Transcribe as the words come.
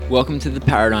Welcome to the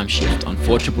Paradigm Shift on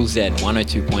 4ZZZ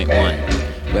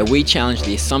 102.1, where we challenge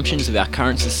the assumptions of our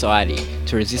current society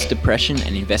to resist depression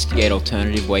and investigate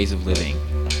alternative ways of living,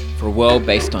 for a world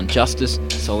based on justice,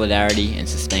 solidarity and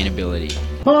sustainability.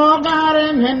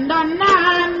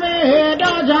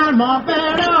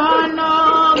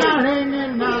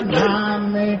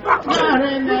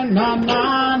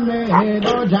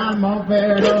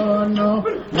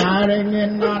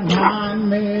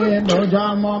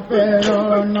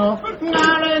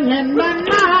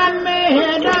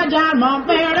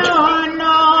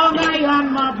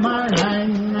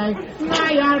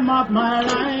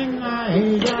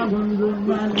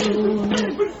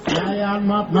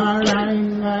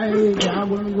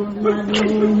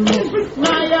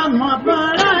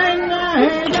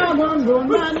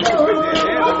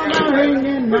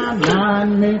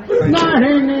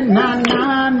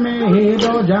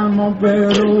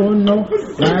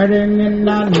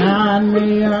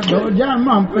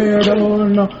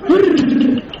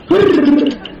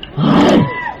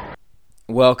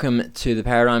 Welcome to the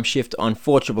Paradigm Shift on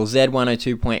 4ZZZ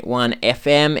 102.1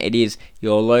 FM. It is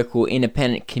your local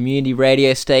independent community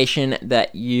radio station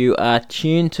that you are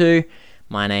tuned to.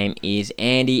 My name is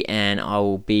Andy and I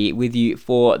will be with you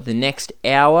for the next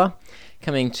hour,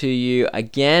 coming to you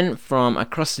again from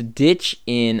across the ditch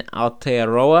in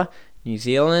Aotearoa, New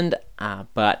Zealand,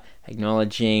 but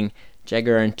acknowledging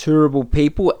Jaggera and Turrbal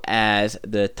people as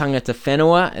the tangata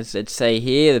whenua, as they'd say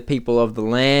here, the people of the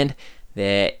land.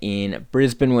 They're in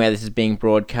Brisbane where this is being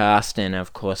broadcast, and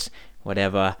of course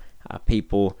whatever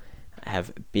people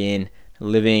have been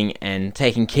living and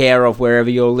taking care of wherever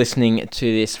you're listening to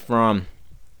this from.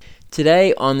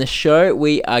 Today on the show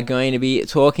we are going to be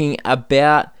talking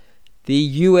about the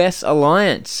US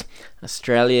alliance,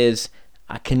 Australia's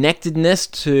connectedness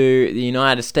to the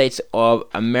United States of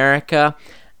America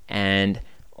and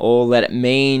all that it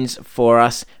means for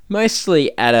us,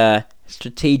 mostly at a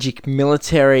strategic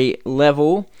military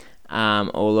level,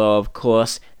 although of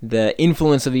course the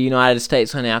influence of the United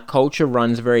States on our culture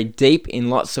runs very deep in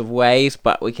lots of ways,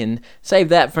 but we can save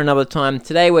that for another time.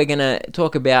 Today we're going to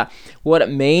talk about what it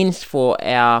means for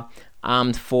our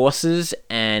armed forces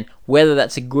and whether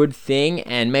that's a good thing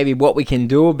and maybe what we can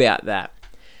do about that.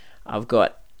 I've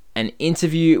got an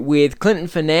interview with Clinton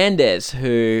Fernandes,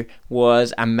 who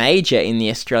was a major in the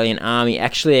Australian Army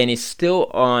actually and is still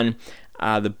on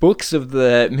the books of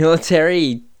the military.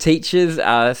 He teaches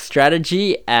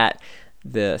strategy at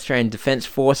the Australian Defence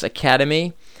Force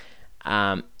Academy,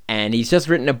 and he's just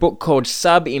written a book called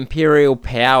Subimperial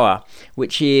Power,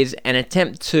 which is an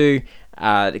attempt to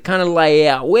kind of lay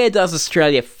out where does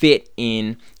Australia fit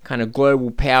in kind of global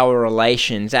power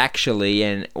relations actually,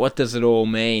 and what does it all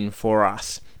mean for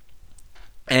us.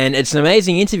 And it's an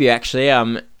amazing interview actually.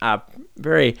 I'm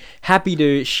very happy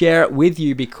to share it with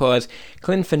you because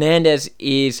Clinton Fernandes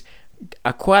is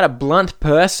quite a blunt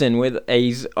person.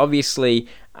 He's obviously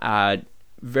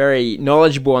very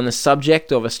knowledgeable on the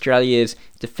subject of Australia's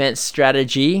defence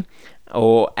strategy,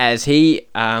 or as he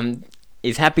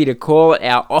is happy to call it,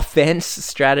 our offence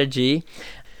strategy.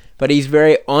 But he's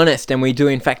very honest, and we do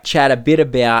in fact chat a bit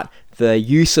about the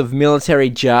use of military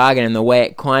jargon and the way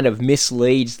it kind of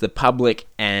misleads the public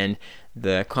and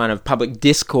the kind of public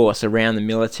discourse around the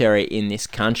military in this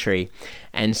country.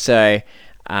 And so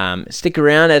stick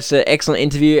around, it's an excellent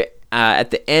interview. At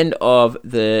the end of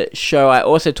the show I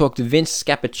also talked to Vince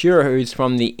Scappatura, who's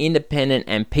from the Independent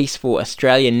and Peaceful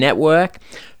Australia Network,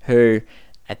 who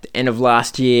at the end of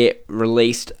last year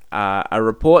released a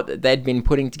report that they'd been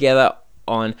putting together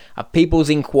on a people's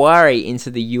inquiry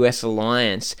into the US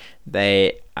alliance.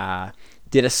 They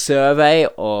did a survey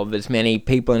of as many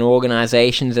people and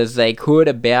organisations as they could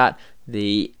about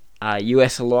the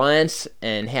US alliance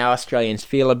and how Australians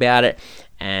feel about it,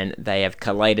 and they have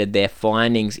collated their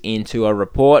findings into a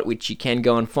report which you can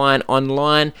go and find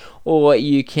online, or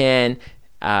you can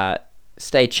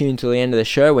stay tuned till the end of the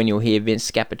show when you'll hear Vince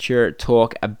Scappatura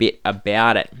talk a bit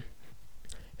about it.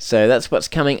 So that's what's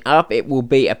coming up. It will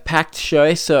be a packed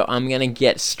show, so I'm going to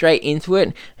get straight into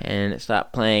it and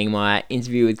start playing my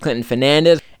interview with Clinton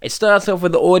Fernandes. It starts off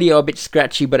with the audio a bit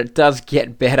scratchy, but it does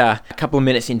get better a couple of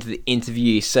minutes into the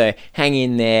interview, so hang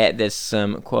in there, there's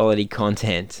some quality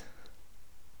content.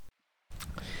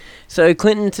 So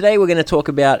Clinton, today we're going to talk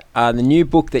about the new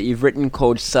book that you've written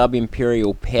called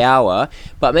Subimperial Power,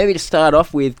 but maybe to start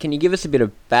off with, can you give us a bit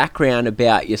of background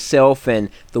about yourself and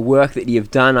the work that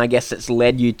you've done, I guess, that's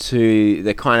led you to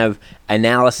the kind of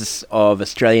analysis of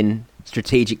Australian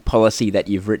strategic policy that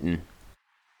you've written?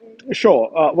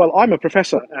 Sure. Well, I'm a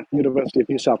professor at the University of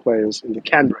New South Wales in the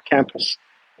Canberra campus,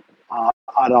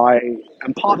 and I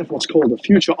am part of what's called the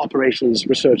Future Operations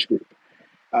Research Group.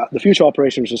 The Future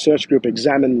Operations Research Group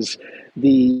examines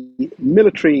the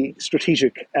military,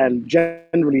 strategic, and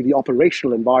generally the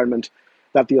operational environment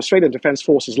that the Australian Defence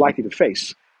Force is likely to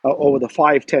face over the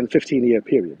 5, 10, 15-year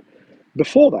period.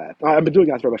 Before that, I've been doing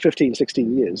that for about 15,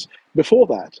 16 years. Before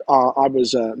that, I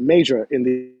was a major in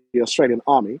the Australian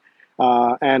Army,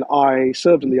 and I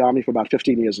served in the Army for about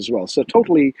 15 years as well. So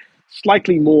totally,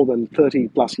 slightly more than 30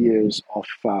 plus years of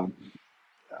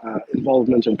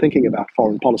involvement in thinking about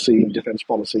foreign policy, defense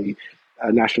policy,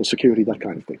 national security, that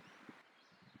kind of thing.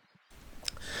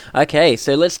 Okay,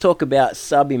 so let's talk about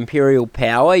Subimperial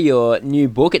Power, your new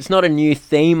book. It's not a new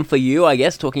theme for you, I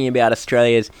guess, talking about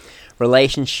Australia's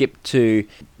relationship to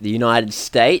the United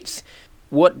States.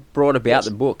 What brought about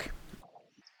the book?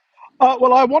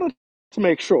 Well, I wanted to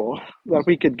make sure that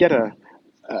we could get a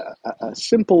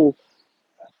simple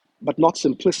but not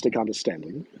simplistic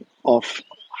understanding of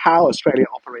how Australia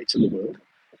operates in the world.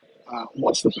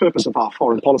 What's the purpose of our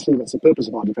foreign policy? What's the purpose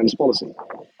of our defense policy?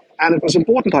 And it was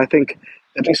important, I think,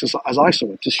 at least as I saw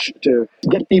it, to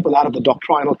get people out of the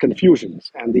doctrinal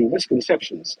confusions and the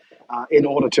misconceptions in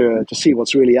order to see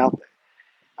what's really out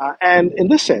there. And in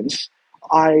this sense,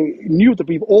 I knew that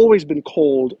we've always been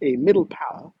called a middle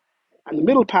power, and the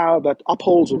middle power that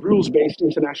upholds a rules-based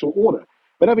international order.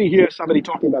 Whenever you hear somebody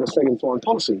talking about Australian foreign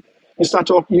policy, you start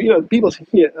talking. People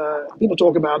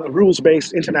talk about a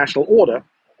rules-based international order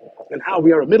and how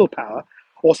we are a middle power,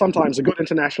 or sometimes a good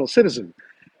international citizen.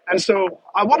 And so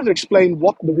I wanted to explain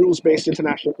what the rules-based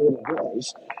international order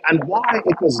was and why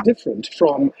it was different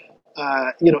from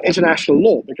international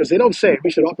law, because they don't say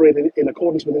we should operate in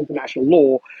accordance with international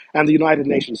law and the United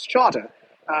Nations Charter.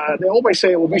 They always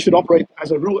say, well, we should operate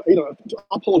as a rule, to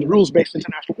uphold rules-based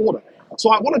international order. So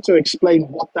I wanted to explain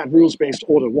what that rules-based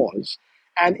order was,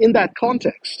 and in that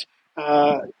context,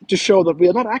 to show that we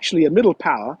are not actually a middle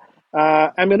power,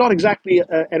 and we're not exactly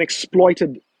an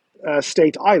exploited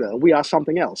state either. We are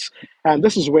something else, and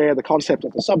this is where the concept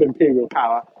of the sub-imperial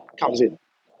power comes in.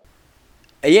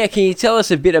 Yeah, can you tell us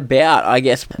a bit about, I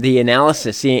guess, the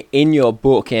analysis in your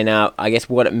book and, I guess,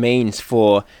 what it means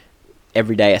for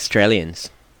everyday Australians?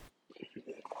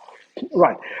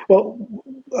 Right. Well,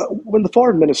 when the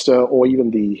foreign minister or even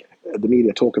the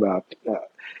media talk about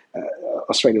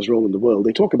Australia's role in the world,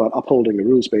 they talk about upholding a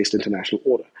rules-based international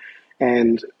order.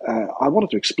 And I wanted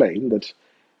to explain that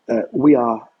we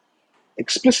are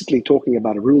explicitly talking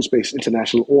about a rules-based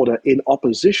international order in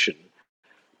opposition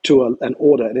to an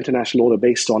international order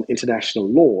based on international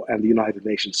law and the United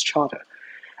Nations Charter.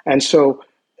 And so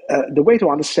the way to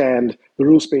understand the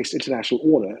rules-based international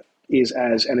order is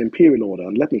as an imperial order.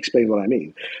 And let me explain what I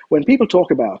mean. When people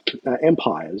talk about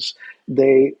empires,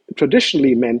 they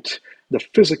traditionally meant the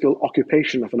physical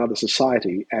occupation of another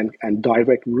society and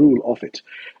direct rule of it.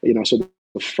 So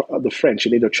the French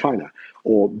in Indochina,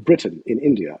 or Britain in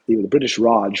India. The British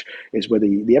Raj is where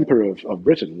the Emperor of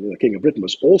Britain, the King of Britain,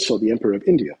 was also the Emperor of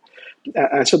India.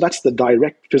 And so that's the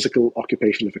direct physical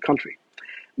occupation of a country.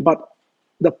 But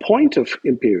the point of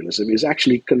imperialism is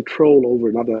actually control over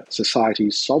another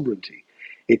society's sovereignty,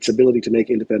 its ability to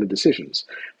make independent decisions.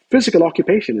 Physical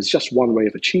occupation is just one way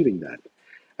of achieving that.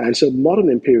 And so modern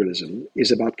imperialism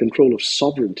is about control of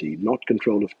sovereignty, not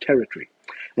control of territory.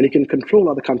 And you can control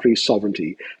other countries'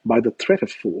 sovereignty by the threat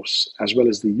of force, as well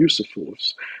as the use of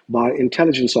force, by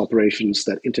intelligence operations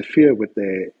that interfere with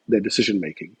their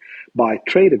decision-making, by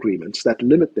trade agreements that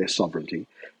limit their sovereignty,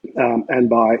 and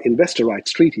by investor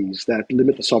rights treaties that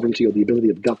limit the sovereignty or the ability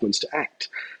of governments to act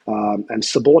and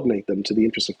subordinate them to the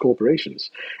interests of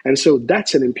corporations. And so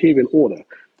that's an imperial order.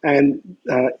 And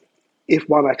if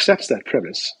one accepts that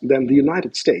premise, then the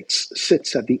United States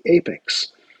sits at the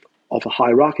apex of a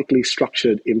hierarchically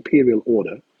structured imperial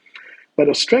order. But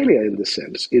Australia, in this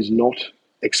sense, is not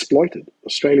exploited.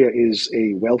 Australia is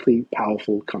a wealthy,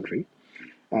 powerful country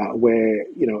where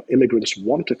immigrants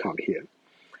want to come here.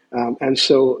 And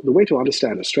so the way to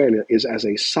understand Australia is as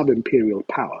a sub-imperial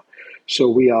power. So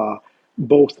we are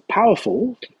both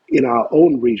powerful in our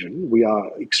own region. We are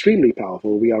extremely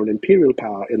powerful. We are an imperial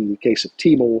power in the case of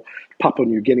Timor, Papua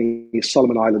New Guinea,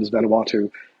 Solomon Islands, Vanuatu,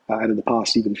 and in the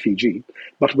past even Fiji.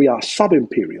 But we are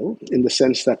sub-imperial in the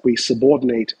sense that we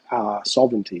subordinate our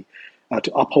sovereignty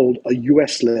to uphold a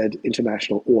US-led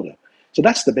international order. So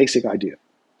that's the basic idea.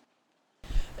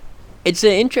 It's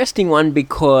an interesting one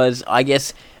because I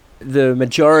guess the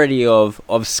majority of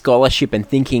scholarship and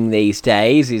thinking these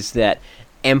days is that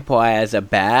empires are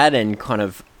bad and kind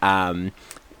of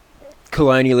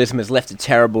colonialism has left a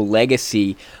terrible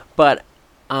legacy. But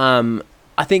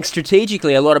I think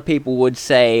strategically a lot of people would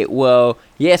say, well,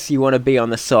 yes, you want to be on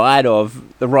the side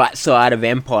of the right side of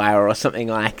empire or something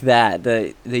like that,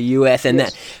 the US and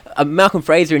yes. That. Malcolm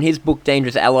Fraser in his book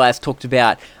Dangerous Allies talked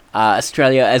about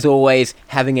Australia as always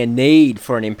having a need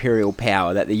for an imperial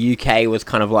power, that the UK was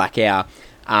kind of like our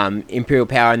imperial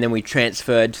power, and then we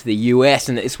transferred to the US,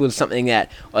 and this was something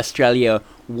that Australia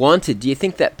wanted. Do you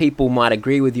think that people might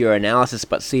agree with your analysis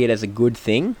but see it as a good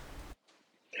thing?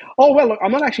 Oh, well, look,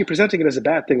 I'm not actually presenting it as a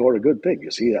bad thing or a good thing.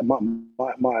 You see,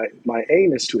 my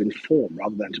aim is to inform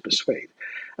rather than to persuade.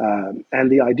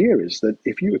 And the idea is that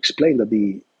if you explain that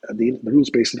the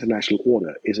rules-based international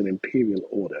order is an imperial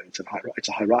order, it's a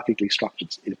hierarchically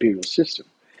structured imperial system,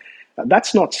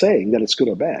 that's not saying that it's good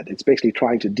or bad. It's basically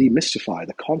trying to demystify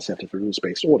the concept of a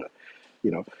rules-based order.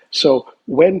 So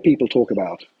when people talk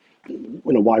about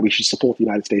why we should support the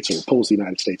United States or oppose the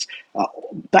United States,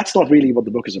 that's not really what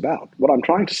the book is about. What I'm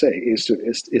trying to say is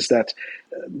that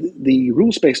the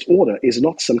rules-based order is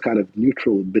not some kind of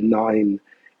neutral, benign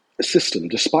system,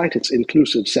 despite its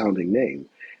inclusive-sounding name.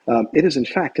 It is, in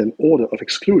fact, an order of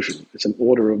exclusion. It's an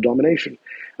order of domination.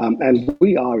 And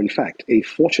we are, in fact, a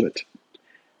fortunate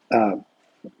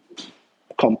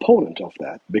component of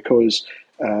that because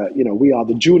we are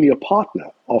the junior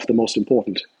partner of the most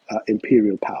important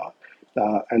imperial power.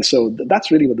 And so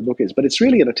that's really what the book is. But it's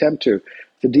really an attempt to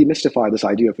demystify this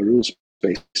idea of a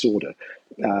rules-based order,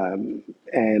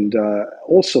 and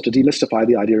also to demystify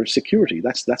the idea of security.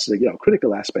 That's the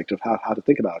critical aspect of how to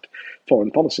think about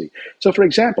foreign policy. So, for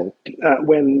example,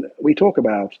 when we talk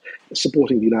about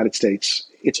supporting the United States,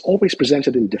 it's always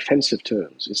presented in defensive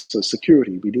terms. It's a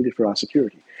security. We need it for our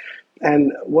security.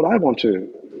 And what I want to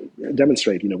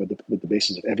demonstrate, with the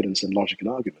basis of evidence and logic and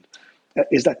argument,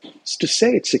 is that to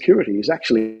say it's security is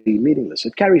actually meaningless.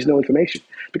 It carries no information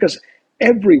because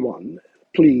everyone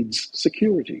pleads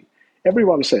security.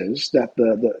 Everyone says that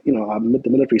the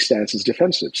military stance is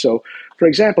defensive. So, for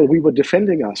example, we were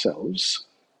defending ourselves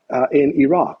in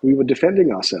Iraq. We were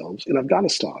defending ourselves in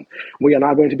Afghanistan. We are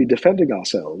now going to be defending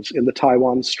ourselves in the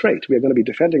Taiwan Strait. We are going to be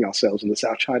defending ourselves in the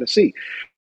South China Sea.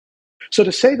 So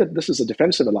to say that this is a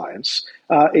defensive alliance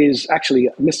is actually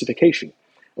a mystification.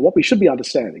 What we should be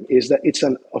understanding is that it's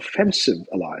an offensive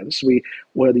alliance. We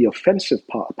were the offensive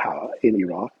power in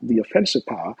Iraq, the offensive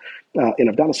power in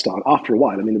Afghanistan. After a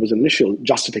while, there was initial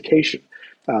justification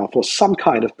for some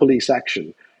kind of police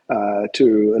action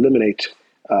to eliminate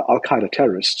al-Qaeda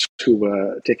terrorists who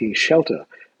were taking shelter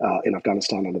in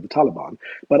Afghanistan under the Taliban.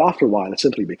 But after a while, it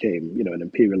simply became, an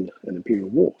imperial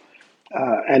war.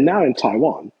 And now in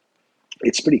Taiwan,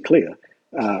 it's pretty clear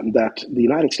that the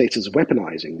United States is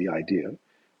weaponizing the idea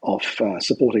of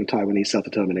supporting Taiwanese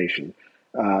self-determination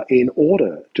in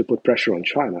order to put pressure on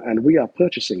China. And we are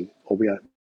purchasing, or we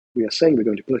are saying we're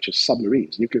going to purchase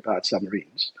submarines, nuclear-powered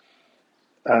submarines,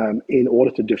 in order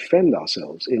to defend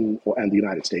ourselves and the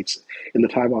United States in the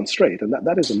Taiwan Strait. And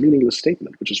that is a meaningless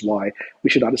statement, which is why we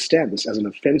should understand this as an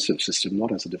offensive system,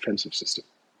 not as a defensive system.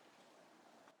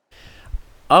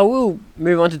 I will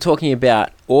move on to talking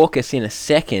about AUKUS in a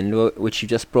second, which you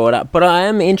just brought up, but I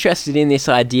am interested in this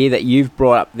idea that you've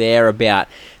brought up there about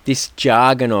this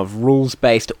jargon of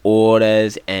rules-based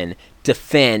orders and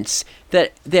defence,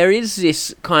 that there is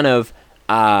this kind of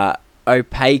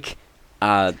opaque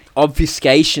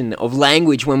obfuscation of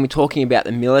language when we're talking about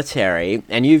the military,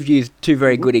 and you've used two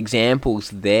very good examples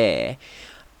there.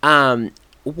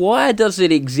 Why does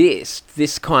it exist,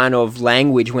 this kind of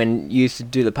language, when used to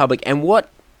do the public, and what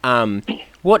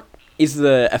is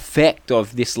the effect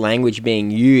of this language being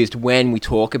used when we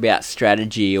talk about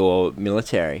strategy or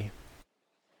military?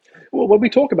 Well, when we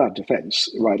talk about defense,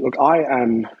 right, look, I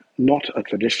am not a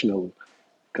traditional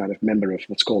kind of member of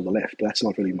what's called the left. That's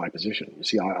not really my position. You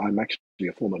see, I'm actually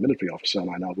a former military officer, and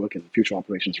I now work in future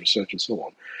operations research and so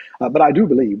on. But I do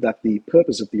believe that the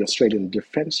purpose of the Australian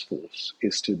Defence Force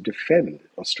is to defend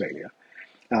Australia,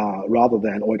 rather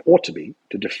than, or it ought to be,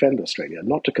 to defend Australia,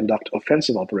 not to conduct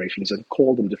offensive operations and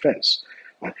call them defense.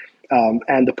 Right?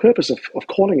 And the purpose of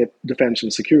calling it defense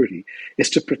and security is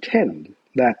to pretend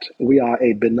that we are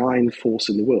a benign force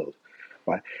in the world.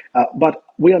 Right? But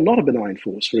we are not a benign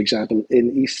force, for example,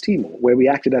 in East Timor, where we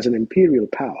acted as an imperial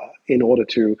power in order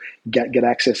to get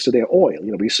access to their oil.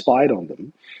 We spied on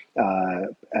them.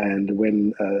 And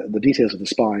when the details of the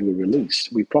spying were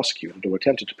released, we prosecuted, or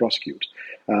attempted to prosecute,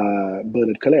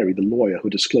 Bernard Collaery, the lawyer who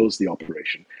disclosed the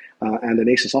operation, and an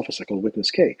ACIS officer called Witness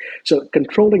K. So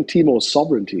controlling Timor's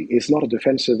sovereignty is not a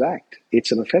defensive act.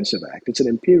 It's an offensive act. It's an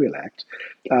imperial act.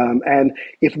 And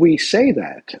if we say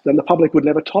that, then the public would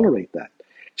never tolerate that.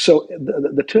 So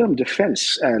the term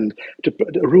defense and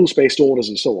rules-based orders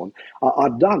and so on are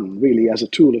done really as a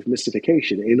tool of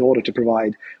mystification in order to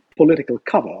provide political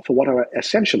cover for what are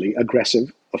essentially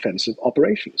aggressive, offensive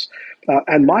operations.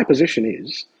 And my position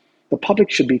is The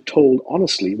public should be told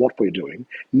honestly what we're doing.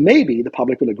 Maybe the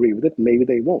public will agree with it, maybe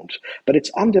they won't. But it's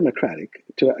undemocratic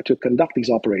to conduct these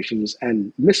operations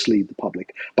and mislead the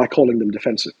public by calling them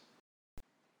defensive.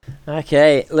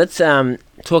 Okay, let's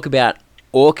talk about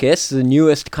AUKUS, the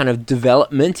newest kind of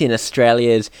development in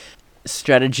Australia's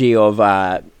strategy of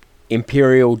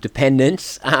imperial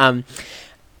dependence.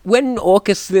 When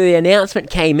AUKUS, the announcement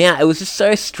came out, it was just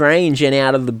so strange and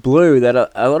out of the blue that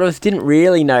a lot of us didn't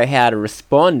really know how to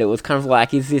respond. It was kind of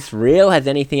like, is this real? Has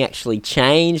anything actually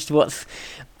changed? What's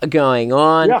going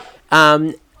on? Yeah.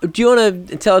 Do you want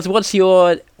to tell us what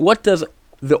does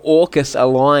the AUKUS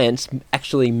alliance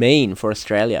actually mean for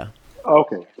Australia?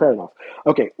 Okay, fair enough.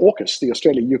 Okay, AUKUS, the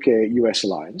Australia-UK-US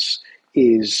alliance,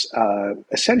 is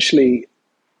essentially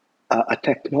a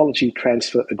technology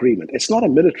transfer agreement. It's not a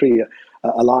military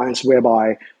alliance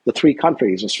whereby the three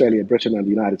countries, Australia, Britain, and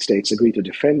the United States, agree to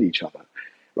defend each other.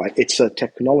 Right? It's a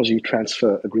technology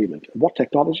transfer agreement. What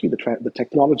technology? The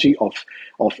technology of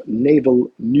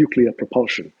naval nuclear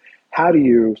propulsion. How do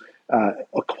you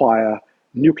acquire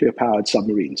nuclear-powered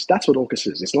submarines? That's what AUKUS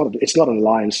is. It's not an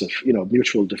alliance of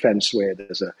mutual defense where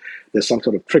there's some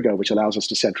sort of trigger which allows us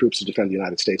to send troops to defend the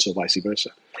United States or vice versa.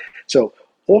 So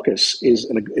AUKUS is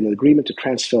an agreement to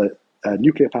transfer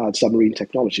nuclear-powered submarine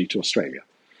technology to Australia.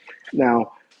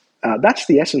 Now, that's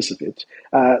the essence of it.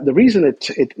 The reason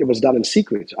it was done in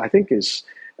secret, I think, is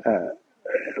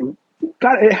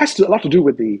it has a lot to do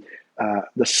with the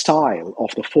style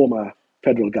of the former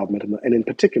federal government and in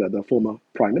particular the former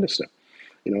prime minister.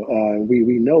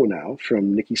 We know now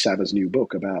from Nikki Sava's new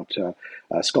book about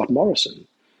Scott Morrison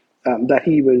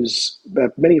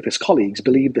that many of his colleagues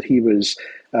believed that he was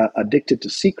addicted to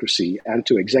secrecy and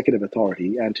to executive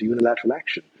authority and to unilateral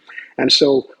action. And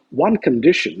so one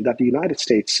condition that the United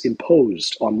States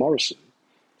imposed on Morrison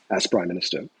as prime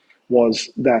minister was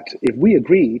that if we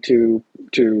agree to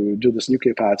do this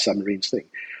nuclear-powered submarines thing,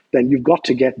 then you've got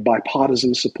to get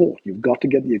bipartisan support. You've got to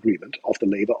get the agreement of the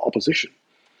Labour opposition.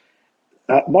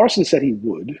 Morrison said he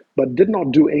would, but did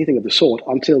not do anything of the sort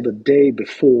until the day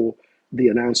before the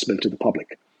announcement to the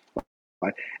public.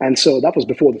 Right? And so that was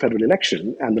before the federal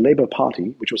election, and the Labour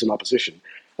Party, which was in opposition,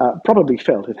 probably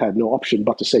felt it had no option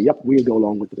but to say, yep, we'll go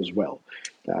along with it as well,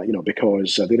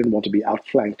 because they didn't want to be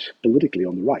outflanked politically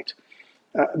on the right.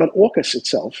 But AUKUS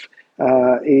itself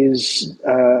is,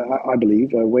 I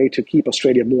believe, a way to keep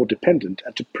Australia more dependent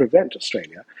and to prevent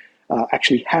Australia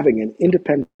actually having an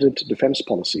independent defence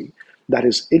policy that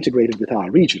is integrated with our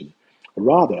region.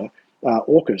 Rather,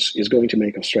 AUKUS is going to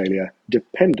make Australia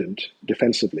dependent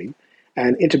defensively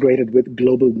and integrated with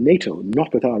global NATO,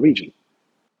 not with our region.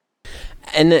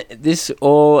 And this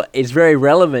all is very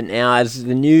relevant now, as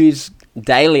the news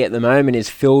daily at the moment is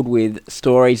filled with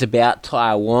stories about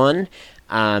Taiwan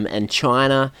and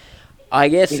China. I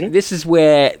guess this is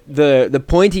where the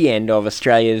pointy end of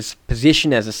Australia's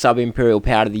position as a sub-imperial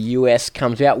power to the US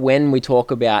comes out when we talk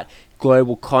about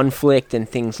global conflict and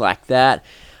things like that.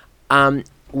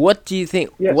 What do you think?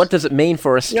 Yes. What does it mean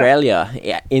for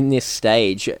Australia in this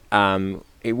stage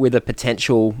with a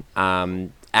potential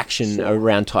action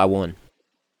around Taiwan?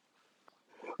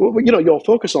 Well, your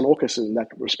focus on AUKUS in that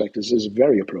respect is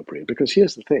very appropriate, because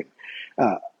here's the thing.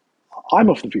 I'm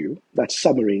of the view that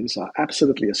submarines are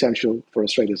absolutely essential for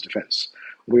Australia's defence.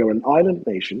 We are an island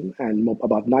nation, and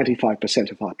about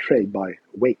 95% of our trade by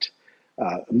weight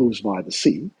moves via the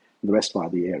sea, the rest via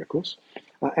the air, of course.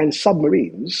 And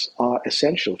submarines are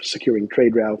essential for securing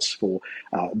trade routes, for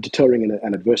deterring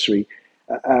an adversary.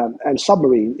 And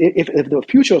if the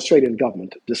future Australian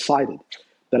government decided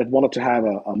that it wanted to have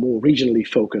a more regionally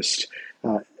focused,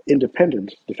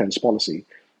 independent defence policy,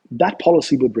 that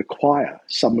policy would require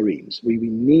submarines. We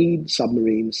need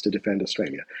submarines to defend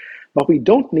Australia. But we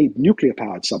don't need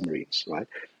nuclear-powered submarines, right?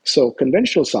 So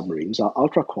conventional submarines are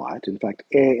ultra-quiet. In fact,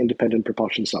 air-independent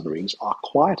propulsion submarines are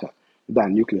quieter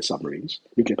than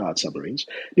nuclear-powered submarines.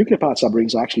 Nuclear-powered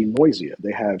submarines are actually noisier.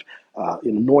 They have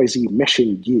noisy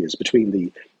meshing gears between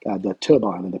the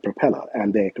turbine and the propeller,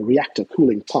 and their reactor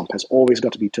cooling pump has always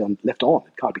got to be left on.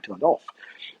 It can't be turned off.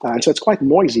 And so it's quite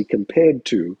noisy compared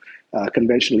to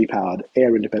conventionally powered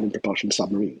air-independent propulsion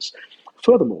submarines.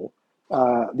 Furthermore,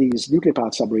 these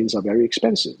nuclear-powered submarines are very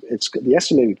expensive. The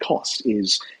estimated cost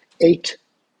is 8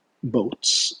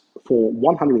 boats for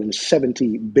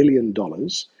 $170 billion.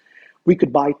 We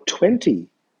could buy 20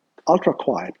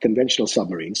 ultra-quiet conventional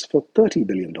submarines for $30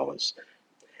 billion.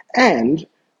 And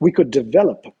we could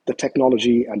develop the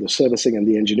technology and the servicing and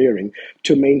the engineering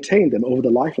to maintain them over the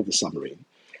life of the submarine.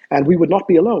 And we would not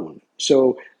be alone.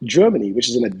 So Germany, which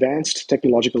is an advanced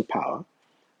technological power,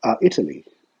 Italy,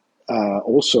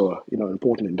 also an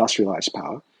important industrialized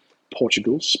power,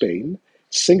 Portugal, Spain,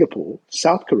 Singapore,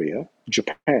 South Korea,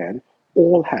 Japan,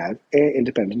 all have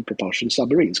air-independent propulsion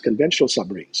submarines, conventional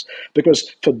submarines,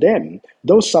 because for them,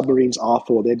 those submarines are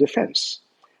for their defense.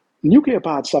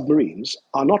 Nuclear-powered submarines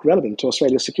are not relevant to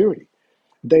Australia's security.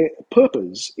 Their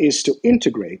purpose is to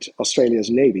integrate Australia's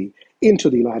Navy into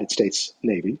the United States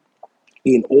Navy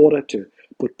in order to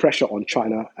put pressure on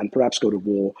China and perhaps go to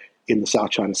war in the South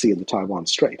China Sea and the Taiwan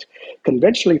Strait.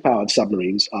 Conventionally powered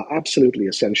submarines are absolutely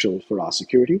essential for our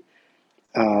security.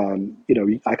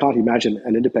 I can't imagine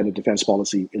an independent defense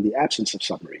policy in the absence of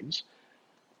submarines,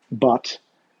 but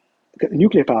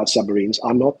nuclear-powered submarines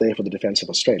are not there for the defense of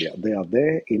Australia. They are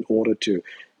there in order to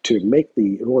make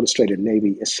the Royal Australian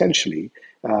Navy essentially,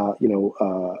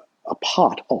 a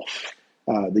part of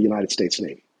the United States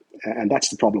Navy, and that's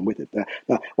the problem with it.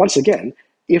 Now, once again,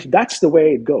 if that's the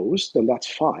way it goes, then that's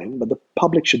fine. But the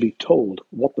public should be told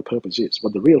what the purpose is,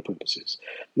 what the real purpose is.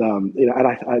 And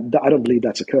I don't believe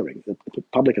that's occurring. The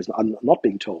public is not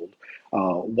being told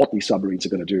what these submarines are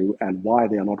going to do and why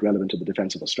they are not relevant to the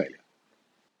defense of Australia.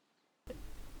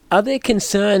 Are there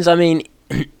concerns, I mean,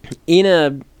 in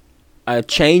a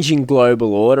changing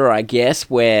global order, I guess,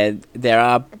 where there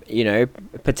are,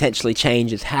 potentially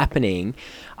changes happening?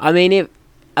 I mean, if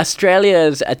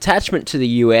Australia's attachment to the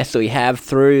US that we have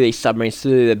through these submarines,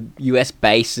 through the US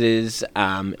bases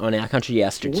on our country,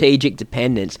 our strategic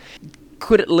dependence,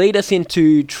 could it lead us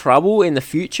into trouble in the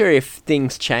future if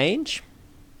things change?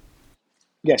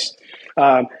 Yes.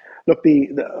 Look,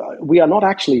 we are not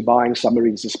actually buying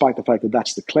submarines, despite the fact that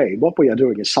that's the claim. What we are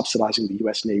doing is subsidizing the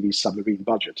US Navy's submarine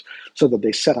budget so that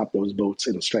they set up those boats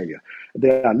in Australia.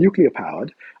 They are nuclear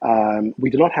powered.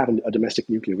 We do not have a domestic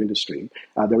nuclear industry.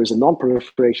 There is a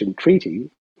non-proliferation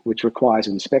treaty which requires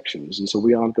inspections, and so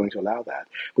we aren't going to allow that,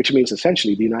 which means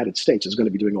essentially the United States is going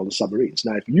to be doing all the submarines.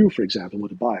 Now, if you, for example, were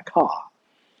to buy a car,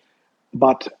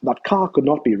 but that car could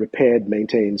not be repaired,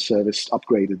 maintained, serviced,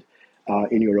 upgraded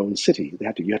in your own city. You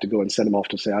had to go and send them off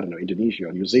to, say, I don't know, Indonesia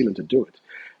or New Zealand to do it.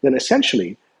 Then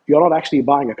essentially, you're not actually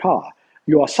buying a car.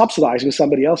 You are subsidizing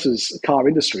somebody else's car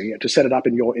industry to set it up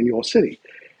in your city.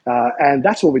 And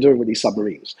that's what we're doing with these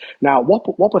submarines. Now,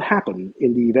 what would happen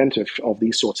in the event of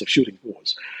these sorts of shooting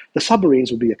wars? The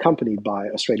submarines would be accompanied by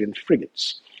Australian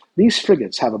frigates. These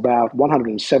frigates have about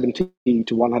 170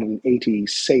 to 180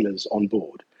 sailors on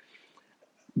board.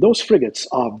 Those frigates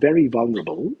are very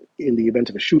vulnerable in the event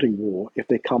of a shooting war if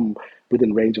they come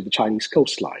within range of the Chinese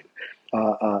coastline.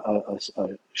 A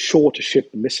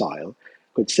shore-to-ship missile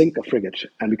could sink a frigate,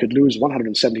 and we could lose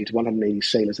 170 to 180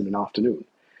 sailors in an afternoon.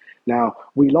 Now,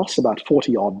 we lost about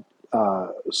 40-odd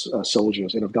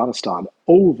soldiers in Afghanistan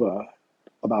over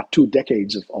about 2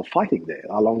 decades of fighting there,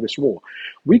 our longest war.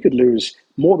 We could lose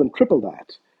more than triple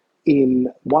that in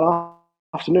one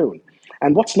afternoon.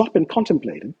 And what's not been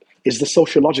contemplated is the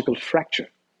sociological fracture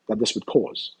that this would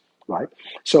cause, right?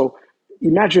 So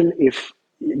imagine if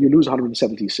you lose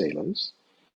 170 sailors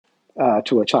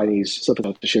to a Chinese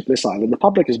surface-to-ship missile, and the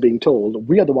public is being told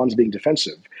we are the ones being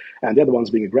defensive, and they're the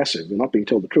ones being aggressive. We're not being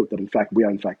told the truth, that in fact we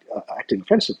are acting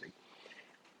offensively.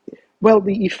 Well,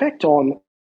 the effect on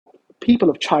people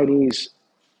of Chinese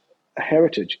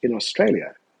heritage in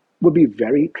Australia would be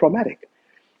very traumatic.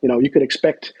 You could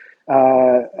expect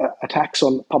attacks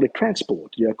on public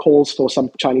transport, calls for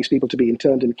some Chinese people to be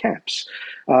interned in camps.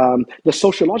 The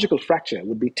sociological fracture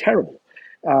would be terrible.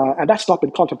 And that's not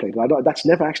been contemplated. That's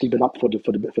never actually been up for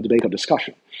debate or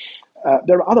discussion.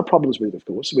 There are other problems with it, of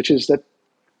course, which is that,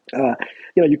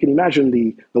 you can imagine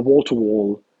the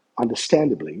wall-to-wall,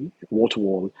 understandably,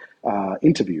 wall-to-wall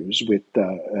interviews with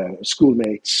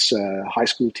schoolmates, high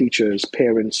school teachers,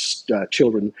 parents,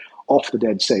 children of the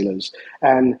dead sailors.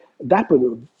 And that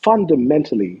would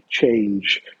fundamentally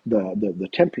change the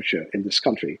temperature in this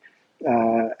country.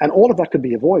 And all of that could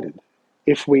be avoided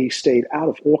if we stayed out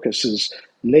of AUKUS's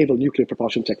naval nuclear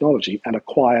propulsion technology and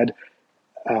acquired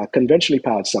conventionally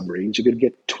powered submarines. You could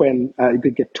get 20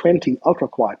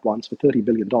 ultra-quiet ones for $30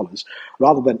 billion,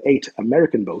 rather than 8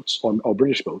 American boats or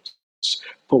British boats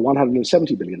for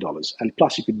 $170 billion. And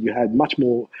plus, you had much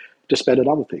more to spend on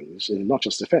other things, not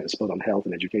just defense, but on health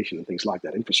and education and things like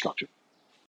that, infrastructure.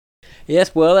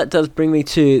 Yes, well, that does bring me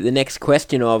to the next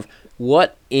question of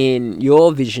what, in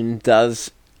your vision,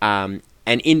 does an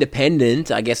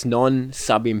independent, I guess,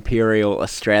 non-sub-imperial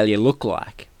Australia look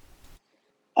like?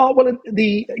 Well,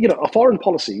 a foreign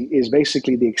policy is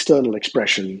basically the external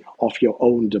expression of your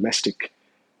own domestic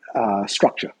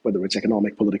structure, whether it's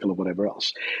economic, political, or whatever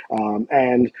else.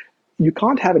 And you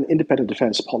can't have an independent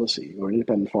defense policy or an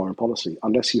independent foreign policy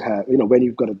unless you have, when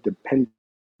you've got a dependent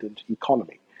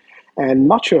economy. And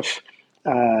much of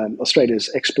Australia's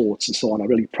exports and so on are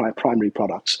really primary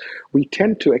products, we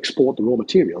tend to export the raw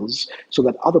materials so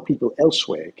that other people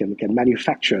elsewhere can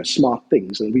manufacture smart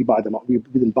things, and we buy them. We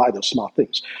then buy those smart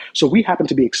things. So we happen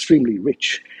to be extremely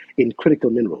rich in critical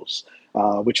minerals,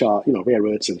 which are rare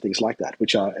earths and things like that,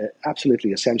 which are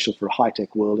absolutely essential for a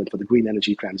high-tech world and for the green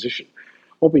energy transition.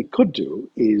 What we could do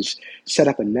is set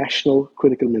up a national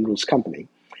critical minerals company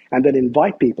and then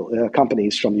invite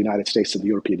companies from the United States and the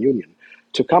European Union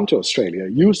to come to Australia,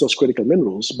 use those critical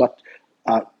minerals, but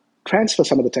transfer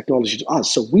some of the technology to us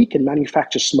so we can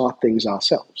manufacture smart things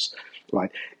ourselves,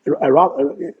 right?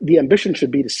 The ambition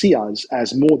should be to see us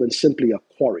as more than simply a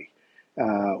quarry,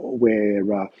 or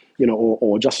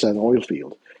just an oil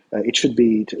field. It should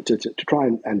be to try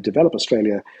and develop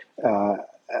Australia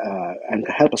and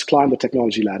help us climb the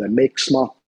technology ladder, make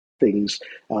smart things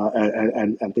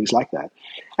and things like that.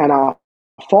 And our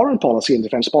foreign policy and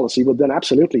defense policy would then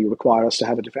absolutely require us to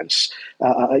have a defense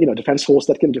force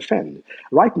that can defend.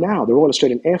 Right now, the Royal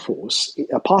Australian Air Force,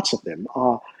 parts of them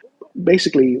are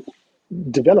basically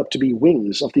developed to be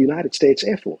wings of the United States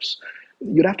Air Force.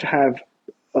 You'd have to have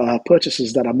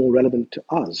purchases that are more relevant to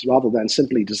us rather than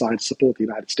simply designed to support the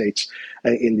United States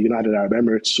in the United Arab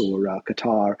Emirates or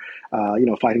Qatar,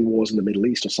 fighting wars in the Middle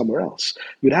East or somewhere else.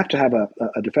 You'd have to have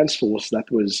a defense force that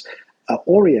was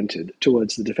oriented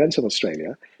towards the defense of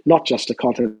Australia, not just a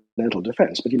continental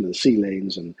defense, but the sea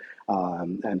lanes and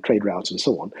trade routes and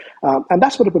so on. And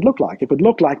that's what it would look like. It would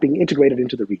look like being integrated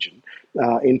into the region,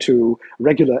 into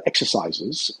regular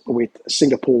exercises with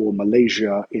Singapore,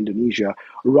 Malaysia, Indonesia,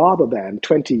 rather than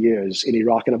 20 years in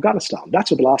Iraq and Afghanistan.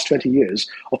 That's what the last 20 years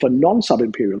of a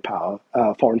non-sub-imperial power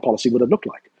foreign policy would have looked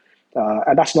like.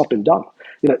 And that's not been done.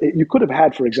 You could have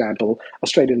had, for example,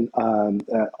 Australian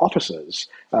officers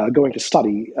going to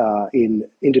study in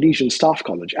Indonesian staff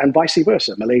college and vice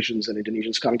versa, Malaysians and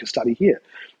Indonesians coming to study here.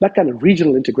 That kind of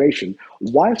regional integration,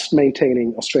 whilst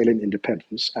maintaining Australian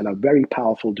independence and a very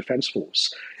powerful defence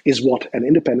force, is what an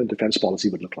independent defence policy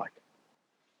would look like.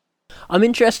 I'm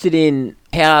interested in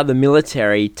how the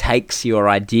military takes your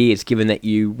ideas, given that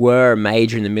you were a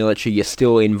major in the military, you're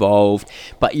still involved,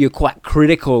 but you're quite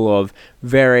critical of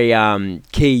very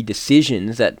key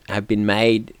decisions that have been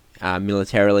made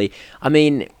militarily. I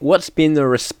mean, what's been the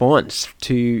response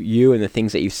to you and the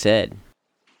things that you've said?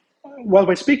 Well,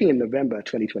 we're speaking in November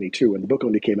 2022, and the book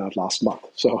only came out last month,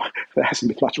 so there hasn't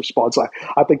been much response.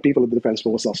 I think people in the Defence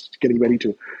Force are getting ready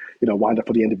to, wind up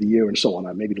for the end of the year and so on,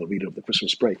 and maybe they'll read it over the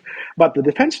Christmas break. But the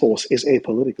Defence Force is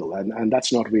apolitical, and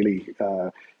that's not really,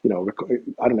 I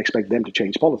don't expect them to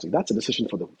change policy. That's a decision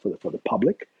for the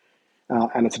public,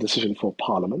 and it's a decision for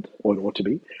Parliament, or it ought to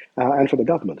be, and for the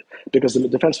government, because the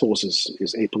Defence Force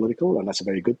is apolitical, and that's a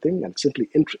very good thing, and it simply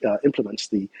implements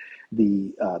the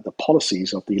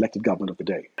policies of the elected government of the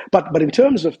day. But in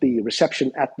terms of the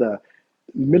reception at the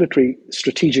military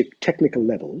strategic technical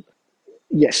level,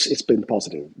 yes, it's been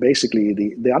positive. Basically,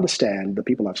 the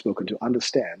people I've spoken to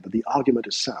understand that the argument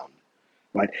is sound.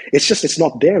 Right? It's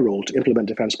not their role to implement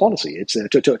defense policy. It's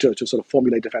to sort of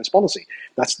formulate defense policy.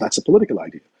 That's a political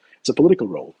idea. It's a political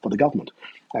role for the government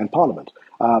and Parliament.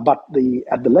 But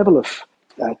at the level of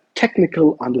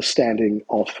technical understanding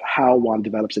of how one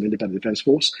develops an independent defense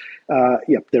force,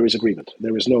 there is agreement.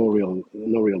 There is no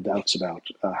real doubts about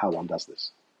how one does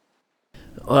this.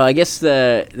 Well, I guess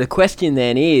the question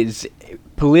then is,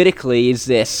 politically, is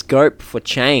there scope for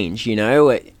change,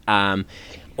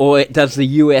 or does the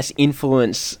US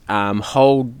influence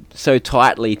hold so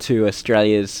tightly to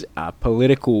Australia's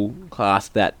political class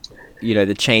that,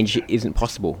 the change isn't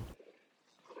possible?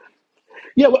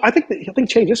 Yeah, well, I think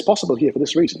change is possible here for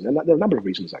this reason, and there are a number of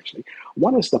reasons, actually.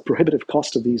 One is the prohibitive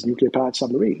cost of these nuclear-powered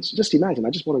submarines. Just imagine, I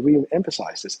just want to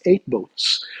re-emphasize this, 8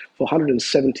 boats for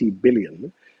 $170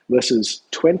 billion versus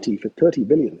 20 for $30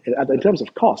 billion. In terms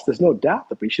of cost, there's no doubt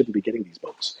that we shouldn't be getting these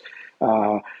boats.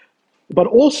 But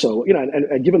also,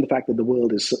 and given the fact that the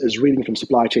world is reeling from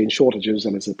supply chain shortages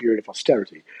and it's a period of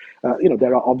austerity,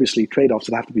 there are obviously trade-offs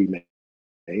that have to be made.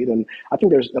 And I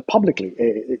think there's politically,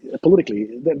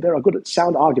 there are good,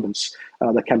 sound arguments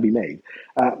that can be made.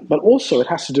 But also, it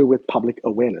has to do with public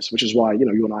awareness, which is why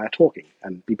you and I are talking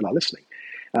and people are listening,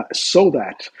 so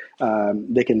that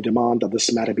they can demand that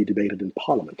this matter be debated in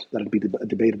Parliament, that it be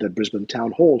debated at Brisbane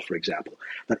Town Hall, for example,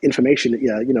 that information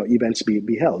events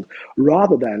be held,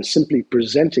 rather than simply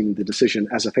presenting the decision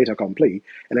as a fait accompli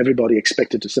and everybody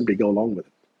expected to simply go along with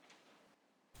it.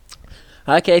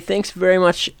 Okay, thanks very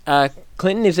much,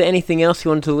 Clinton. Is there anything else you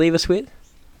wanted to leave us with?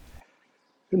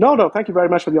 No, thank you very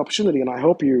much for the opportunity, and I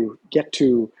hope you get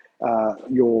to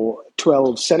your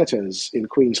 12 senators in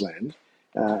Queensland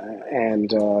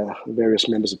and various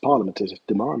members of parliament to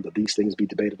demand that these things be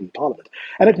debated in parliament.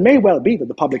 And it may well be that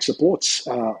the public supports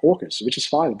AUKUS, which is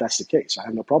fine if that's the case. I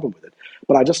have no problem with it.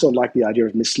 But I just don't like the idea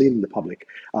of misleading the public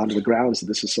under the grounds that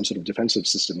this is some sort of defensive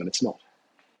system, and it's not.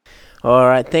 All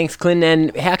right, thanks, Clinton.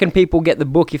 And how can people get the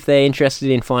book if they're interested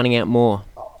in finding out more?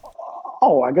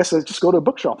 Oh, I guess I just go to a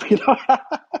bookshop,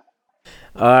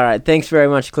 All right, thanks very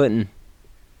much, Clinton.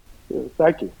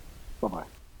 Thank you. Bye-bye.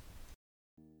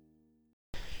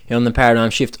 Here on the Paradigm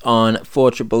Shift on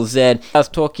 4ZZZ, I was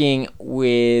talking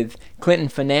with Clinton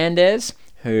Fernandes,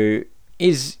 who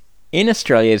is in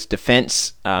Australia's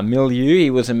defence milieu.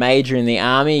 He was a major in the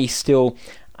army. He still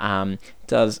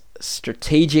does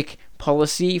strategic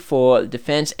policy for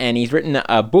defence, and he's written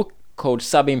a book called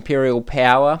Subimperial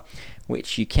Power,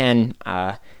 which you can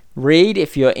read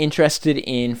if you're interested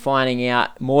in finding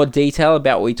out more detail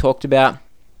about what we talked about,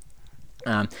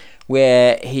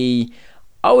 where he,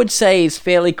 I would say, is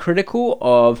fairly critical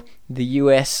of the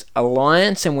US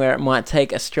alliance and where it might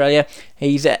take Australia.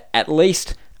 He's at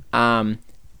least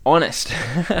honest.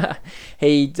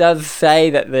 He does say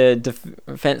that the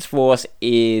Defence Force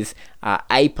is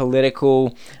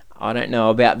apolitical. I don't know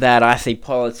about that. I see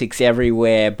politics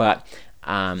everywhere, but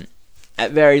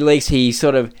at very least he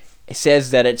sort of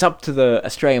says that it's up to the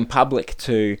Australian public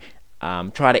to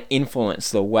try to influence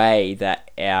the way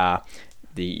that our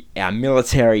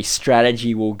military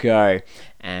strategy will go.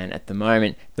 And at the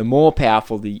moment, the more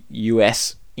powerful the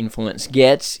US influence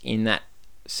gets in that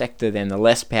sector, then the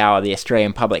less power the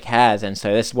Australian public has. And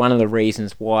so that's one of the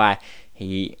reasons why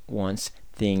he wants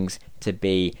things to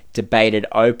be debated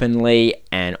openly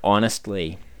and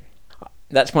honestly.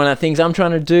 That's one of the things I'm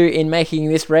trying to do in making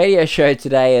this radio show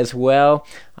today as well.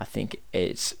 I think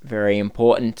it's very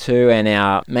important too, and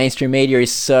our mainstream media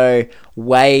is so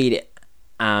weighed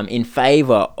in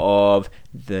favour of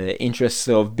the interests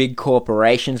of big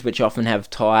corporations, which often have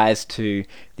ties to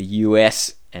the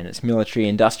US and its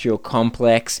military-industrial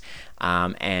complex,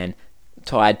 and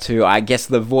tied to, I guess,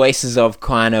 the voices of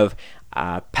kind of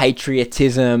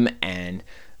patriotism and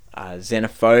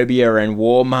xenophobia and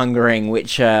warmongering,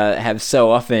 which have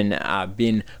so often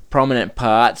been prominent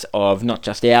parts of not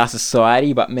just our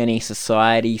society, but many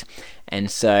societies.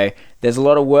 And so there's a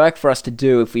lot of work for us to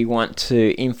do if we want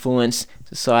to influence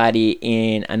society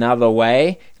in another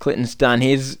way. Clinton's done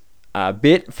his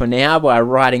bit for now by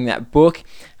writing that book.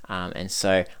 And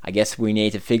so I guess we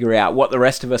need to figure out what the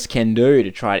rest of us can do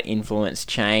to try to influence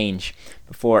change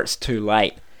before it's too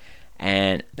late.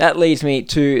 And that leads me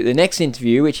to the next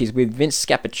interview, which is with Vince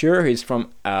Scappatura, who's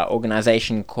from an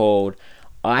organisation called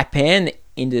IPAN, the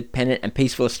Independent and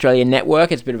Peaceful Australia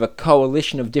Network. It's a bit of a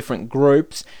coalition of different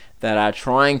groups that are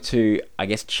trying to, I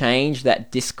guess, change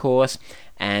that discourse.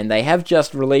 And they have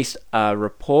just released a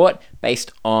report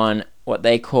based on what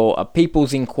they call a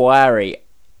people's inquiry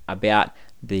about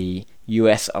the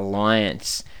US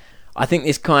alliance. I think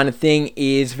this kind of thing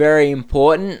is very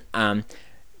important,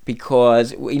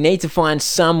 because we need to find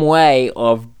some way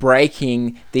of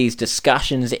breaking these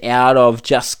discussions out of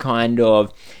just kind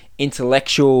of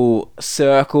intellectual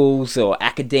circles or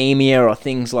academia or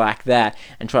things like that,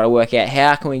 and try to work out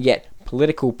how can we get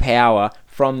political power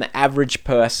from the average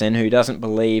person who doesn't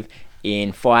believe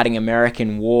in fighting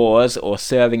American wars or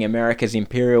serving America's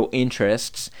imperial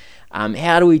interests.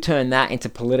 How do we turn that into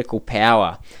political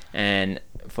power? And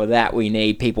for that we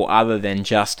need people other than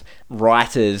just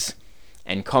writers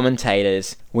and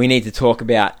commentators. We need to talk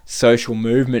about social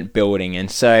movement building. And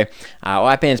so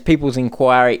IPAN's People's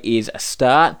Inquiry is a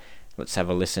start. Let's have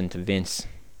a listen to Vince.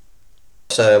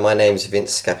 So my name's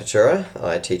Vince Scappatura.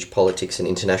 I teach politics and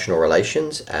international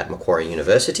relations at Macquarie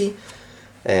University,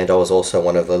 and I was also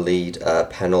one of the lead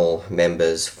panel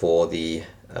members for the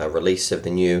release of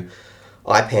the new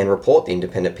IPAN report, the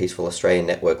Independent Peaceful Australian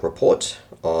Network report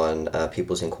on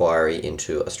People's Inquiry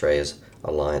into Australia's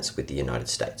alliance with the United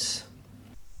States.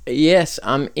 Yes,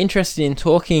 I'm interested in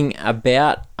talking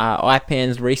about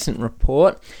IPAN's recent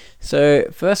report. So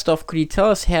first off, could you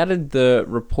tell us how did the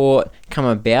report come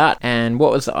about and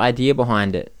what was the idea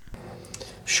behind it?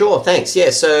 Sure, thanks.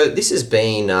 Yeah, so this has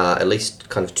been at least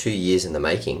kind of 2 years in the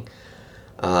making.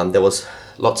 There was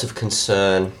lots of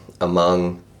concern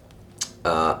among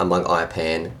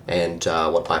IPAN and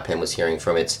what IPAN was hearing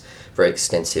from its very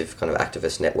extensive kind of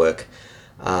activist network,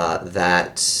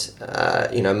 that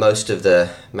most of the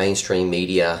mainstream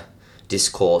media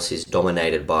discourse is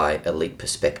dominated by elite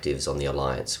perspectives on the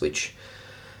alliance, which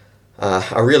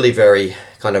are really very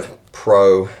kind of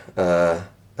pro or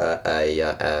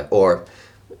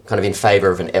kind of in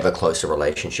favour of an ever closer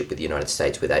relationship with the United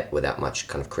States without much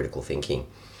kind of critical thinking.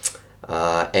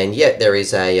 And yet there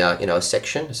is a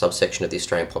subsection of the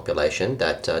Australian population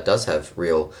that does have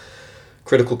real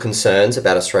critical concerns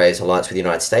about Australia's alliance with the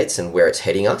United States and where it's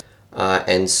heading us.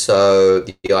 And so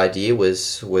the idea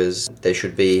was there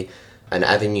should be an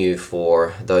avenue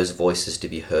for those voices to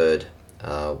be heard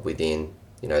within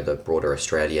the broader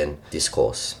Australian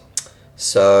discourse.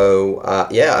 So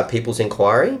a People's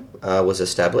Inquiry was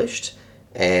established,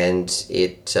 and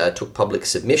it took public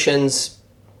submissions.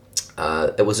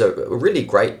 It was a really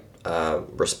great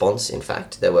response, in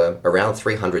fact. There were around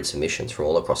 300 submissions from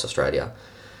all across Australia.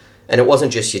 And it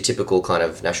wasn't just your typical kind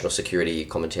of national security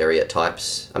commentariat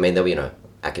types. I mean, there were,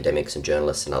 academics and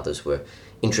journalists and others were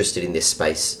interested in this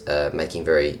space, making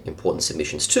very important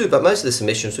submissions too. But most of the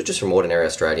submissions were just from ordinary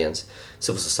Australians,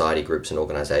 civil society groups and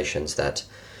organisations that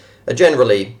are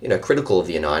generally, critical of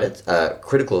the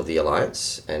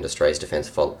alliance and Australia's defence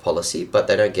policy, but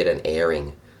they don't get an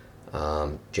airing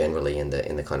generally in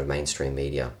the kind of mainstream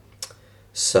media.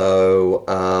 So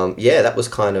that was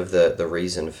kind of the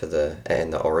reason for the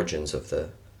origins of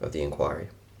the inquiry.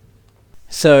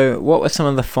 So what were some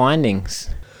of the findings?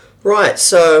 Right.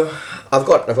 So I've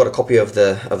got a copy of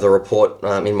the report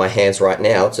in my hands right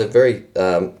now. It's a very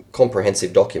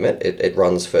comprehensive document. It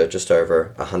runs for just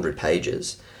over 100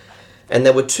 pages, and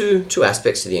there were two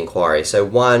aspects to the inquiry. So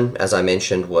one, as I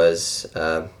mentioned, was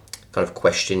kind of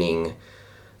questioning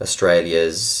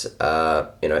Australia's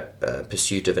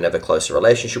pursuit of an ever closer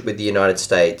relationship with the United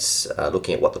States,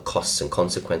 looking at what the costs and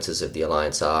consequences of the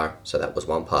alliance are. So that was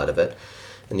one part of it.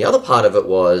 And the other part of it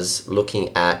was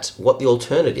looking at what the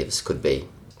alternatives could be.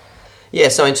 Yeah,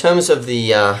 so in terms of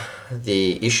the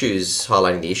issues,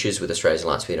 highlighting the issues with Australia's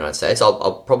alliance with the United States,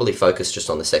 I'll probably focus just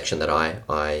on the section that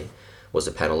I was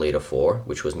a panel leader for,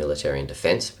 which was military and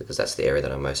defence, because that's the area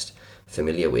that I'm most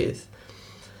familiar with.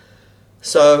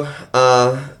 So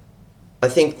I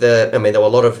think there were a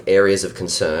lot of areas of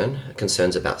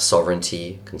concerns about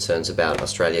sovereignty, concerns about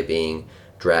Australia being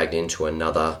dragged into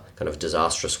another kind of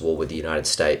disastrous war with the United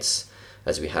States,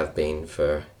 as we have been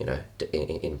for,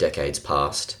 in decades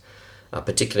past,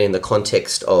 particularly in the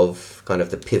context of kind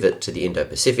of the pivot to the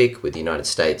Indo-Pacific, with the United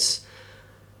States,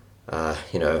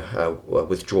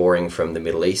 withdrawing from the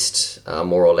Middle East,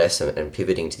 more or less, and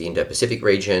pivoting to the Indo-Pacific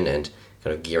region and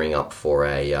kind of gearing up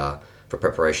for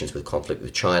preparations with conflict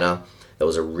with China. There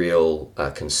was a real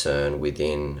concern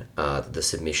within the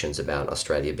submissions about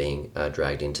Australia being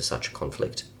dragged into such a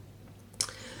conflict.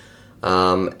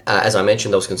 As I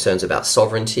mentioned, there was concerns about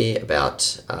sovereignty,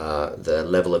 about the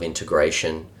level of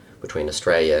integration between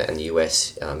Australia and the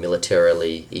US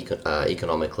militarily,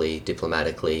 economically,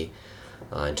 diplomatically,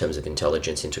 in terms of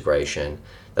intelligence integration,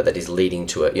 that is leading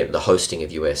to the hosting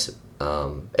of US,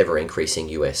 ever-increasing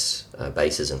US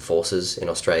bases and forces in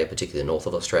Australia, particularly north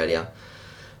of Australia.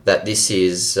 That this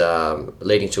is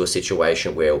leading to a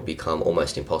situation where it will become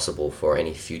almost impossible for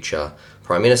any future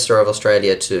Prime Minister of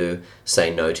Australia to say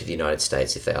no to the United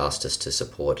States if they asked us to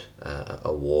support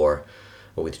a war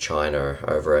with China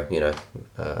over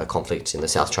a conflict in the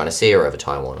South China Sea or over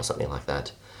Taiwan or something like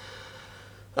that.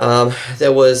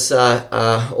 There was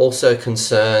also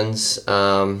concerns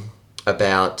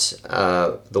about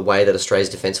the way that Australia's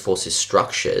Defence Force is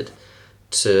structured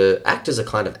to act as a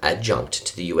kind of adjunct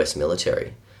to the US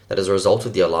military. That as a result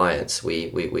of the alliance,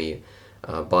 we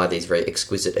buy these very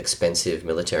exquisite, expensive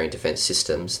military and defence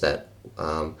systems that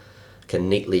can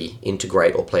neatly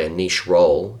integrate or play a niche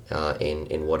role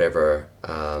in whatever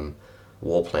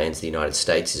war plans the United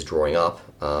States is drawing up,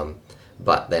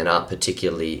 but then aren't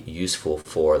particularly useful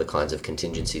for the kinds of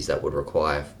contingencies that would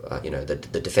require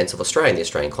the defence of Australia and the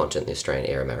Australian continent, the Australian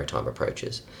air and maritime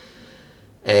approaches.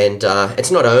 And it's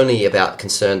not only about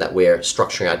concern that we're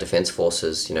structuring our defence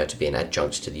forces, to be an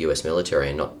adjunct to the US military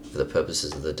and not for the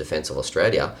purposes of the defence of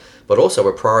Australia, but also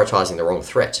we're prioritising the wrong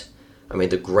threat. I mean,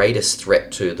 the greatest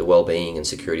threat to the well-being and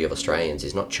security of Australians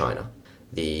is not China.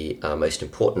 The most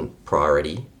important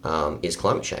priority is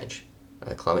climate change.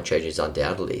 Climate change is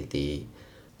undoubtedly the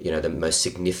most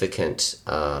significant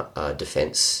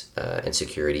defence and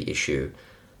security issue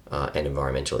and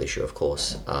environmental issue, of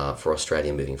course, for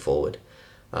Australia moving forward.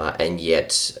 And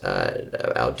yet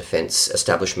our defence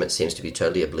establishment seems to be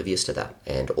totally oblivious to that,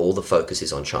 and all the focus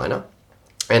is on China.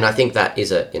 And I think that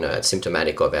is it's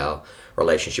symptomatic of our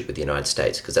relationship with the United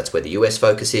States, because that's where the US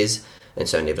focus is, and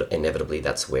so inevitably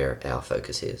that's where our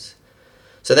focus is.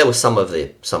 So there were some of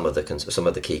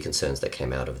the key concerns that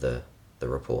came out of the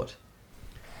report.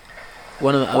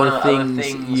 One of the other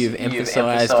things you've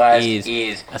emphasised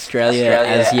is Australia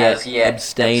as yet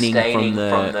abstaining from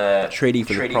the treaty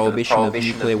for the prohibition of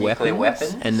nuclear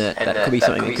weapons, and that could be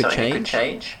something that could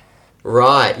change.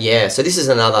 Right, yeah. So this is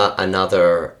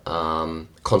another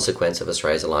consequence of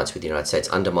Australia's alliance with the United States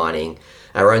undermining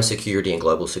our own security and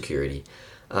global security.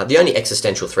 The only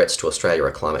existential threats to Australia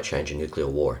are climate change and nuclear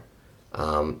war.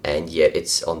 And yet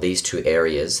it's on these two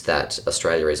areas that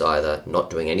Australia is either not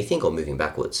doing anything or moving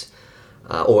backwards,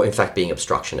 or in fact being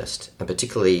obstructionist. And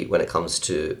particularly when it comes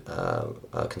to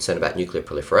concern about nuclear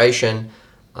proliferation,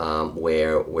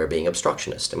 where we're being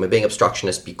obstructionist. And we're being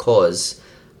obstructionist because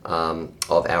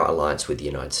of our alliance with the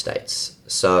United States.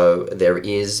 So there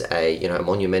is a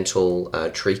monumental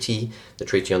treaty, the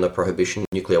Treaty on the Prohibition of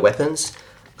Nuclear Weapons,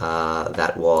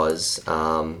 that was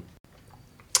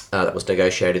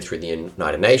negotiated through the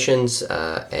United Nations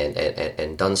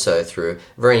and done so through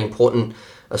a very important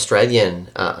Australian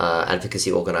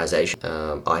advocacy organisation,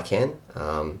 ICANN.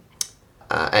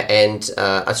 And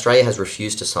Australia has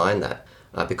refused to sign that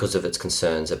because of its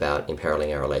concerns about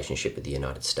imperiling our relationship with the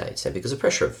United States and because of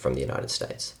pressure from the United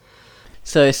States.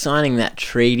 So signing that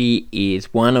treaty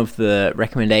is one of the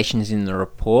recommendations in the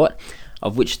report,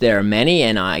 of which there are many,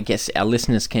 and I guess our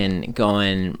listeners can go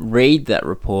and read that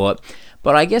report.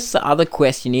 But I guess the other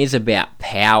question is about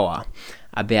power,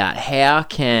 about how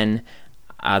can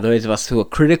those of us who are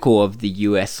critical of the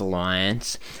US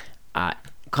alliance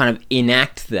kind of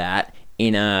enact that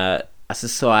in a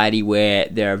society where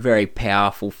there are very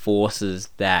powerful forces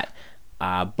that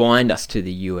bind us to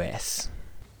the US.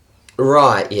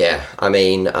 Right, yeah. I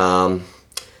mean, the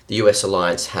US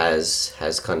alliance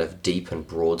has kind of deep and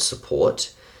broad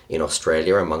support in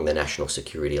Australia among the national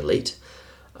security elite.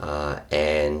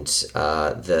 And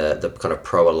the kind of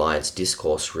pro-alliance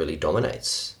discourse really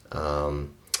dominates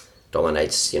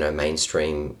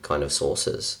mainstream kind of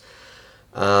sources.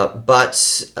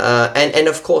 But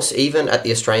of course, even at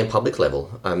the Australian public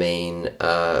level, I mean,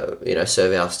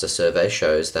 survey after survey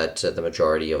shows that the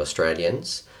majority of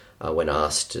Australians, when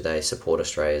asked do they support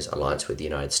Australia's alliance with the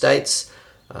United States,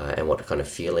 and what kind of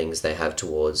feelings they have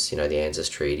towards the ANZUS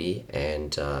Treaty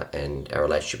and our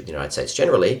relationship with the United States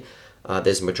generally,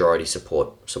 there's a majority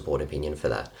support opinion for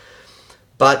that.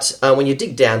 But when you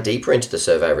dig down deeper into the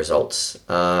survey results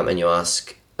and you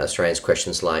ask Australians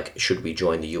questions like, should we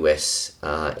join the US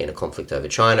in a conflict over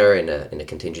China, in a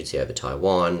contingency over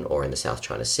Taiwan, or in the South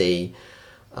China Sea,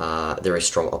 there is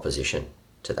strong opposition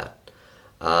to that.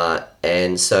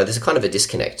 And so there's a kind of a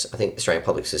disconnect. I think the Australian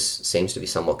public seems to be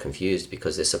somewhat confused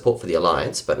because there's support for the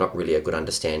alliance, but not really a good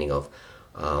understanding of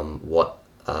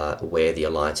where the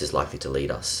alliance is likely to lead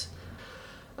us.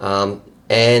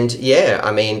 And yeah,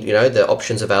 I mean, the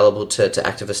options available to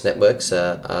activist networks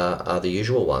are the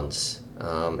usual ones.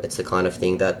 It's the kind of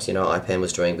thing that IPAN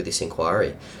was doing with this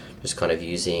inquiry, just kind of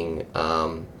using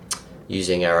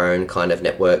our own kind of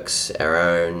networks, our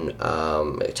own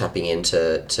tapping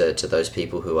into those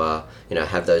people who are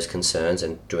have those concerns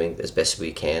and doing as best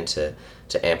we can to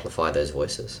amplify those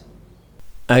voices.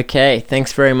 Okay,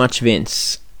 thanks very much,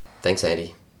 Vince. Thanks,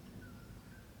 Andy.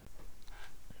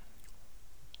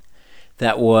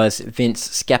 That was Vince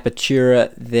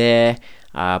Scappatura there,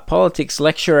 politics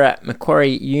lecturer at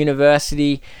Macquarie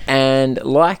University, and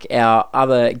like our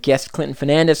other guest, Clinton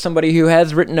Fernandes, somebody who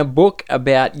has written a book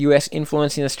about US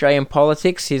influence in Australian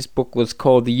politics. His book was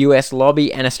called The US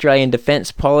Lobby and Australian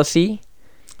Defence Policy.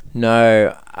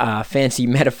 No fancy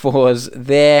metaphors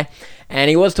there.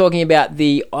 And he was talking about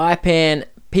the IPAN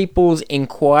People's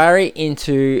Inquiry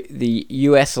into the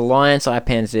US Alliance.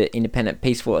 IPAN's the Independent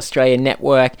Peaceful Australia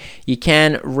Network. You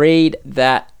can read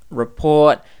that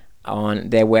report on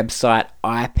their website,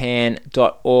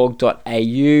 ipan.org.au.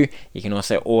 You can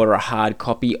also order a hard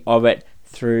copy of it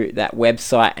through that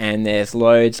website, and there's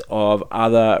loads of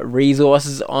other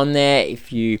resources on there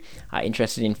if you are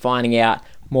interested in finding out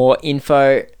more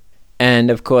info.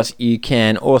 And of course, you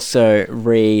can also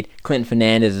read Clinton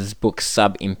Fernandes' book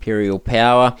Subimperial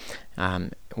Power,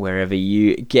 wherever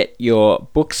you get your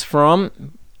books from,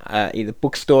 either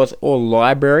bookstores or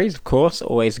libraries, of course,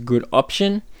 always a good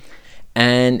option.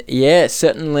 And yeah,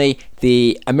 certainly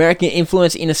the American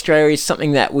influence in Australia is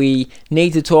something that we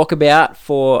need to talk about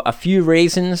for a few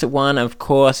reasons. One, of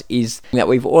course, is that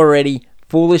we've already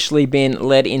foolishly been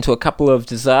led into a couple of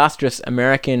disastrous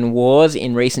American wars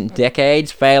in recent decades,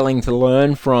 failing to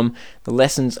learn from the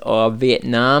lessons of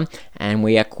Vietnam, and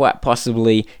we are quite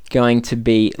possibly going to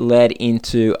be led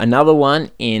into another one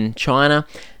in China.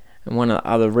 And one of the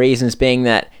other reasons being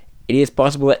that it is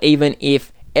possible that even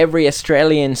if every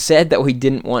Australian said that we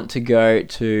didn't want to go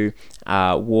to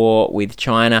war with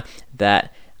China,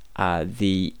 that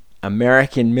the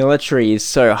American military is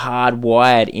so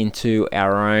hardwired into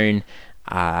our own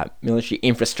military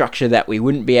infrastructure that we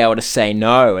wouldn't be able to say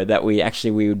no, or that we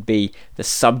would be the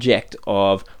subject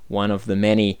of one of the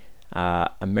many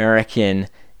American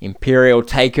imperial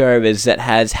takeovers that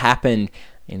has happened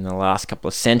in the last couple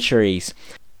of centuries.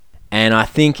 And I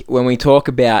think when we talk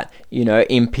about,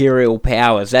 imperial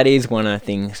powers, that is one of the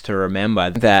things to remember,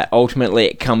 that ultimately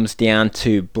it comes down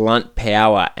to blunt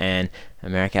power, and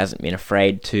America hasn't been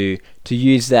afraid to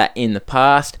use that in the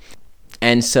past.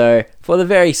 And so for the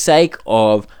very sake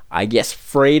of, I guess,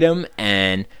 freedom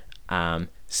and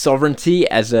sovereignty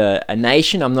as a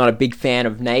nation, I'm not a big fan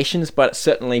of nations, but it's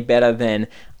certainly better than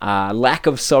lack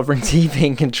of sovereignty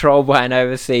being controlled by an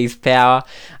overseas power.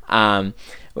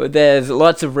 There's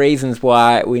lots of reasons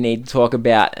why we need to talk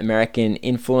about American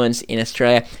influence in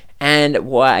Australia, and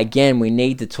why, again, we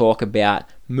need to talk about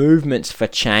movements for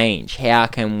change. How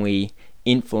can we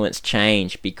influence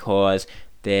change? Because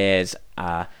there's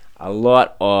a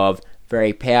lot of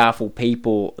very powerful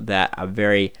people that are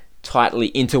very tightly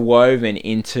interwoven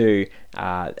into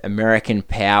American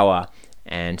power.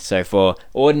 And so for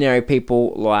ordinary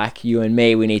people like you and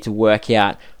me, we need to work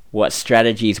out what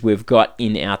strategies we've got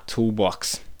in our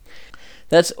toolbox.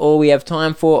 That's all we have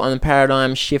time for on the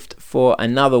Paradigm Shift for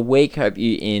another week. Hope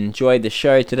you enjoyed the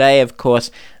show today. Of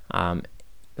course,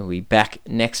 we'll be back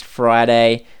next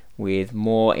Friday with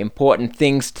more important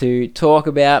things to talk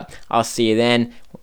about. I'll see you then.